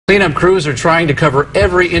Cleanup crews are trying to cover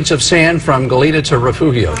every inch of sand from Goleta to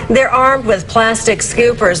Refugio. They're armed with plastic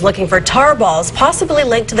scoopers looking for tar balls, possibly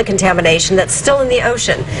linked to the contamination that's still in the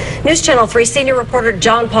ocean. News Channel 3 senior reporter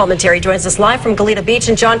John Palmentary joins us live from Goleta Beach.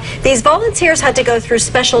 And John, these volunteers had to go through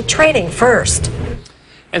special training first.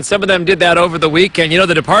 And some of them did that over the weekend. You know,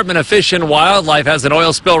 the Department of Fish and Wildlife has an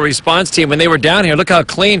oil spill response team. When they were down here, look how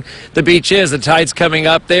clean the beach is. The tide's coming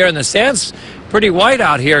up there, and the sand's pretty white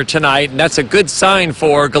out here tonight, and that's a good sign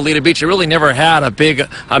for Goleta Beach. It really never had a big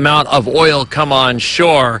amount of oil come on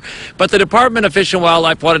shore. But the Department of Fish and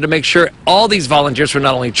Wildlife wanted to make sure all these volunteers were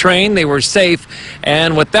not only trained, they were safe.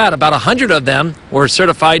 And with that, about 100 of them were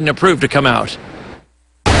certified and approved to come out.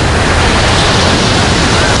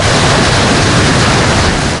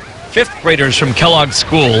 Fifth graders from Kellogg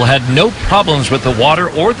School had no problems with the water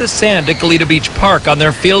or the sand at Goleta Beach Park on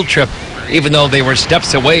their field trip, even though they were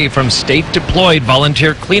steps away from state-deployed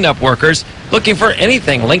volunteer cleanup workers looking for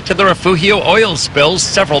anything linked to the Refugio oil spills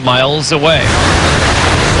several miles away.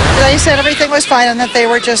 They said everything was fine and that they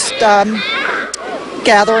were just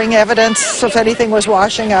gathering evidence if anything was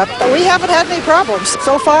washing up. But we haven't had any problems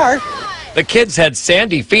so far. The kids had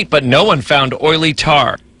sandy feet, but no one found oily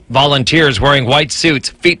tar. Volunteers wearing white suits,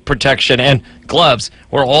 feet protection, and gloves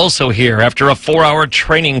were also here after a 4-hour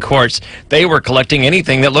training course. They were collecting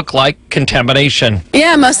anything that looked like contamination.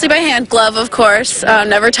 Yeah, mostly by hand, glove, of course.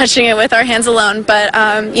 Never touching it with our hands alone, but,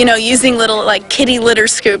 you know, using little, like, kitty litter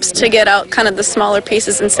scoops to get out kind of the smaller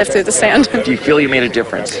pieces and sift through the sand. Do you feel you made a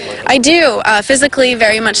difference? I do. Physically,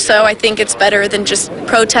 very much so. I think it's better than just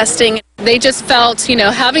protesting. They just felt, you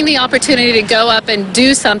know, having the opportunity to go up and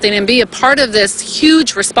do something and be a part of this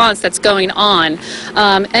huge response that's going on,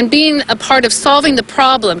 and being a part of solving the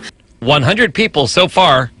problem. 100 people so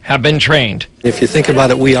far have been trained. If you think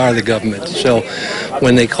about it, we are the government. So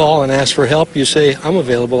when they call and ask for help, you say, I'm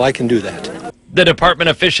available, I can do that. The Department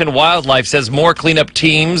of Fish and Wildlife says more cleanup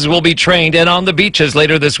teams will be trained and on the beaches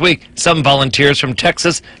later this week. Some volunteers from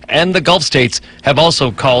Texas and the Gulf states have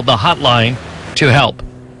also called the hotline to help.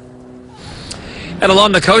 And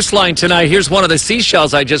along the coastline tonight, here's one of the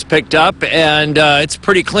seashells I just picked up, and it's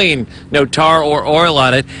pretty clean. No tar or oil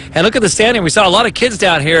on it. And look at the sand here. We saw a lot of kids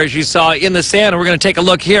down here, as you saw, in the sand. And we're going to take a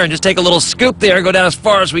look here and just take a little scoop there, go down as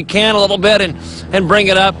far as we can a little bit and bring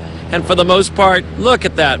it up. And for the most part, look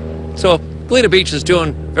at that. So Goleta Beach is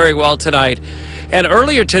doing very well tonight. And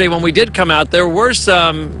earlier today when we did come out, there were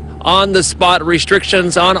some on-the-spot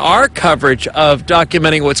restrictions on our coverage of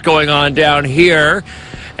documenting what's going on down here.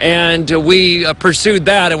 And we pursued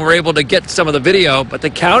that and were able to get some of the video. But the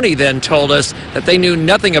county then told us that they knew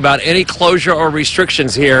nothing about any closure or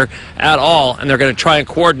restrictions here at all. And they're going to try and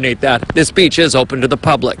coordinate that. This beach is open to the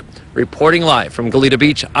public. Reporting live from Goleta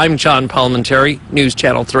Beach, I'm John Palmentary, News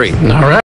Channel 3. All right.